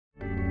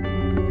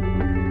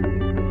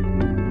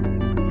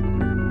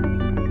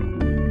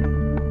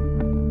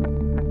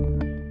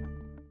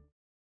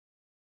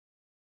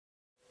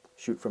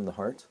Shoot from the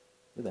heart.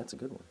 Ooh, that's a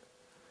good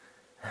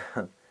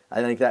one.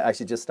 I think that I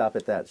should just stop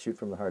at that. Shoot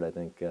from the heart, I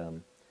think,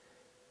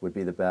 would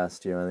be the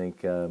best. You know, I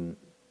think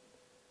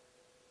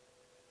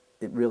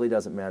it really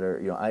doesn't matter.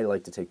 You know, I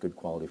like to take good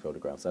quality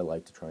photographs. I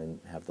like to try and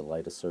have the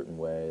light a certain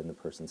way and the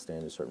person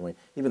stand a certain way.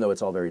 Even though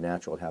it's all very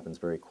natural, it happens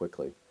very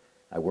quickly.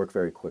 I work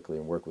very quickly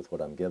and work with what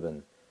I'm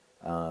given.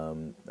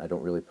 I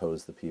don't really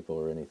pose the people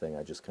or anything.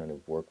 I just kind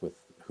of work with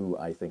who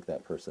I think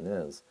that person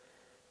is.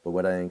 But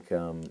what I think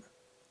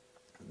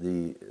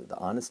the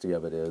honesty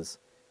of it is,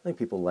 I think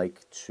people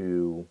like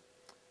to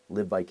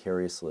live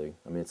vicariously.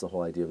 I mean, it's the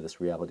whole idea of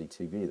this reality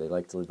TV. They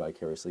like to live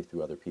vicariously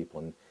through other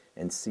people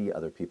and see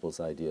other people's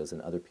ideas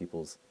and other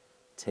people's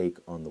take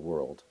on the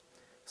world.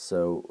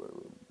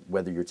 So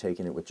whether you're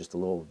taking it with just a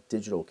little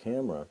digital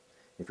camera,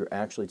 if you're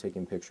actually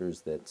taking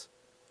pictures that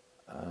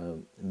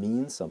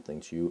mean something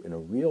to you in a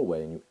real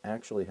way and you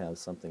actually have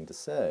something to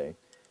say,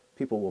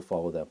 people will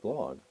follow that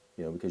blog,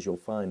 you know, because you'll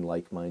find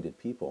like-minded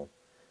people.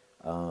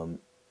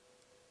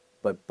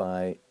 But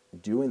by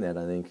doing that,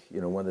 I think,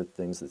 you know, one of the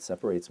things that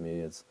separates me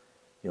is,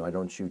 you know, I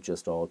don't shoot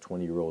just all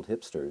 20-year-old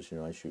hipsters. You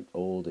know, I shoot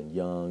old and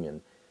young,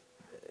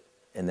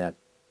 and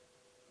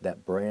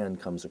that brand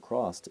comes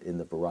across in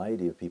the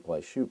variety of people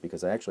I shoot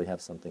because I actually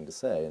have something to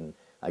say, and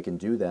I can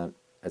do that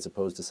as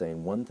opposed to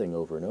saying one thing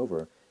over and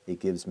over. It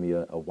gives me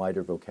a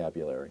wider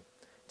vocabulary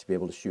to be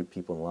able to shoot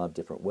people in a lot of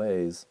different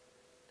ways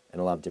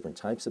and a lot of different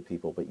types of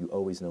people, but you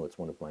always know it's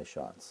one of my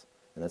shots.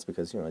 And that's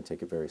because, you know, I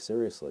take it very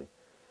seriously.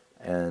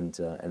 And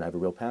I have a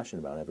real passion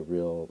about it. I have a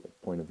real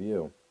point of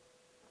view.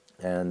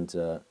 And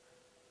so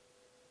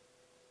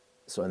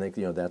I think,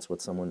 you know, that's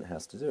what someone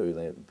has to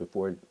do.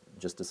 Before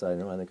just deciding,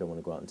 no, I think I want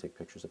to go out and take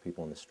pictures of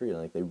people on the street, I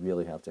think they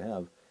really have to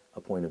have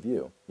a point of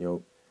view. You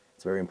know,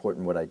 it's very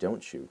important what I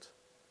don't shoot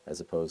as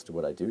opposed to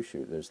what I do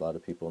shoot. There's a lot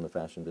of people in the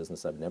fashion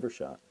business I've never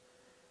shot.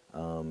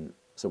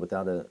 So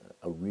without a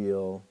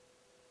real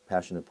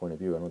passionate point of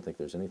view, I don't think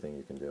there's anything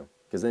you can do.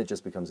 Because then it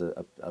just becomes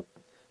a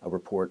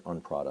report on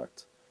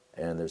product.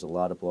 And there's a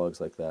lot of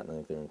blogs like that, and I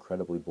think they're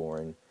incredibly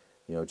boring.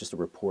 You know, just a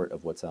report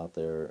of what's out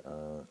there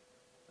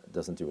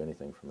doesn't do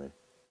anything for me.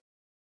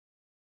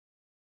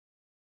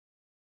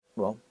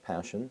 Well,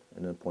 passion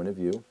and a point of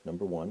view,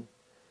 number one.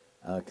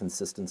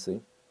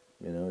 Consistency.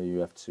 You know, you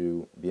have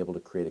to be able to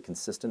create a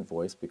consistent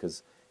voice,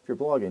 because if you're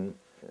blogging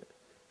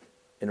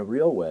in a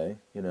real way,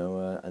 you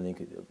know, I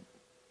think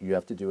you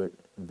have to do it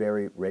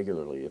very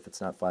regularly. If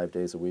it's not 5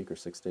 days a week or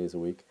 6 days a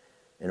week,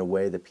 in a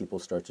way that people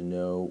start to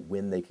know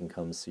when they can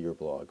come see your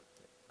blog,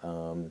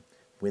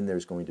 when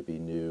there's going to be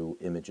new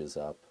images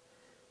up.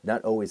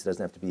 Not always, it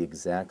doesn't have to be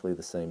exactly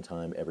the same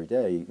time every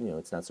day. You know,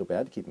 it's not so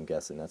bad to keep them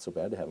guessing, not so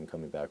bad to have them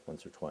coming back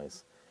once or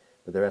twice.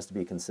 But there has to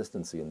be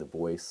consistency in the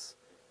voice,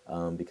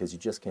 because you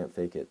just can't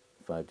fake it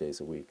 5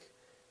 days a week.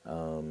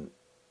 So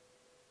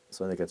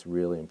I think that's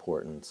really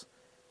important.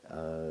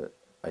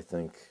 I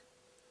think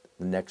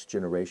the next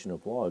generation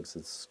of blogs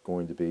is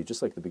going to be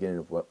just like the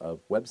beginning of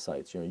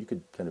websites. You know, you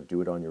could kind of do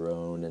it on your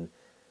own and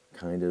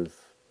kind of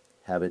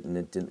have it, and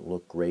it didn't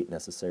look great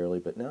necessarily.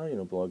 But now, you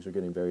know, blogs are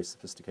getting very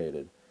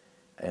sophisticated,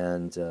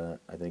 and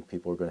I think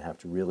people are going to have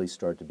to really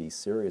start to be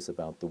serious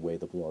about the way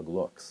the blog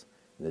looks.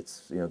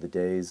 It's, you know, the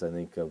days, I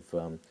think,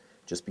 of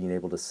just being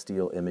able to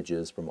steal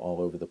images from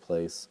all over the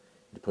place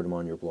to put them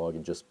on your blog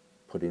and just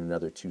putting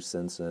another 2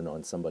 cents in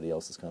on somebody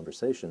else's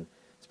conversation.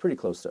 It's pretty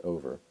close to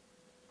over,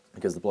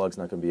 because the blog's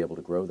not going to be able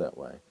to grow that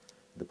way.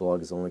 The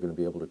blog is only going to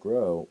be able to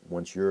grow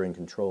once you're in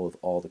control of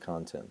all the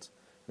content.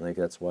 And I think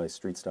that's why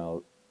street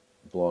style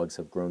blogs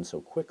have grown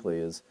so quickly,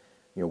 is,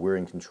 you know, we're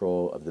in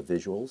control of the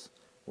visuals,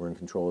 we're in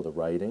control of the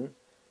writing.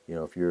 You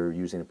know, if you're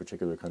using a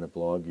particular kind of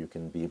blog, you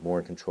can be more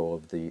in control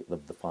of the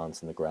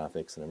fonts and the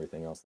graphics and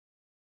everything else.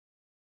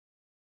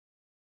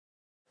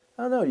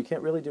 I don't know, you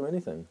can't really do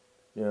anything.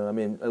 You know, I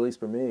mean, at least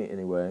for me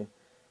anyway,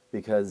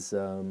 because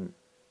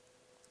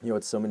you know,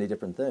 it's so many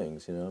different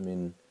things. You know, I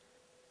mean,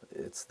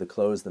 it's the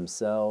clothes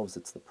themselves,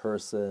 it's the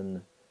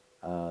person,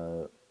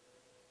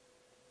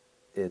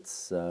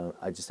 it's,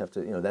 I just have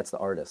to, you know, that's the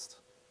artist.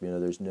 You know,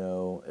 there's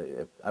no,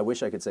 I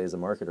wish I could say as a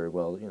marketer,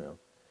 well, you know,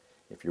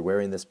 if you're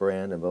wearing this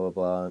brand and blah,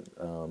 blah,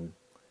 blah,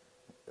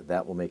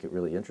 that will make it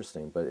really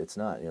interesting, but it's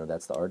not. You know,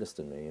 that's the artist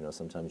in me. You know,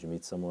 sometimes you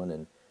meet someone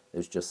and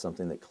there's just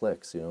something that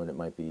clicks, you know, and it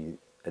might be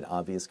an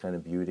obvious kind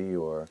of beauty,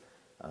 or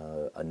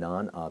a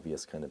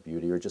non-obvious kind of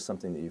beauty, or just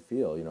something that you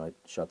feel. You know, I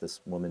shot this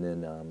woman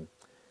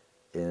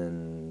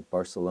in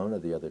Barcelona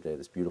the other day,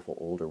 this beautiful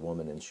older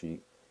woman, and she,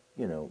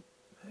 you know,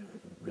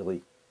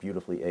 really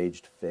beautifully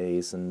aged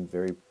face and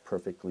very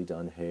perfectly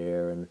done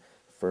hair and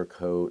fur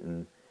coat,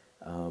 and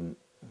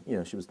you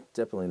know, she was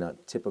definitely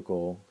not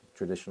typical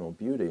traditional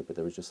beauty, but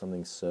there was just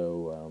something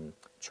so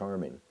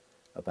charming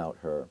about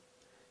her.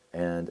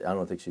 And I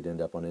don't think she'd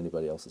end up on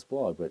anybody else's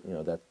blog, but you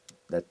know, that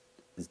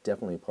is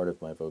definitely a part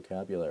of my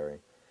vocabulary.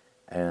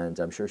 And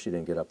I'm sure she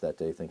didn't get up that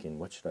day thinking,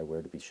 what should I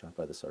wear to be shot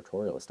by the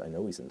Sartorialist? I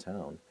know he's in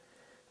town.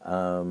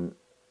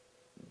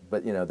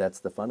 But you know, that's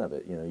the fun of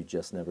it. You know, you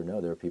just never know.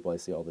 There are people I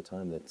see all the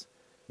time that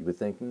you would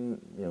think, you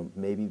know,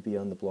 maybe be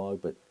on the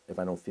blog, but if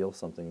I don't feel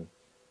something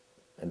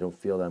and don't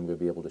feel that I'm going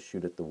to be able to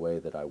shoot it the way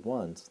that I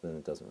want, then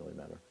it doesn't really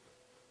matter.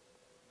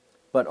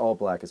 But all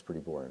black is pretty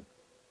boring.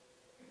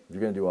 If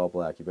you're going to do all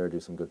black, you better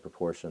do some good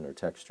proportion or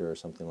texture or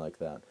something like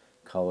that.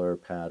 Color,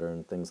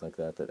 pattern, things like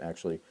that, that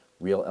actually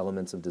real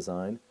elements of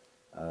design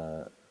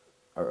are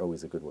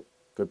always a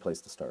good place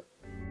to start.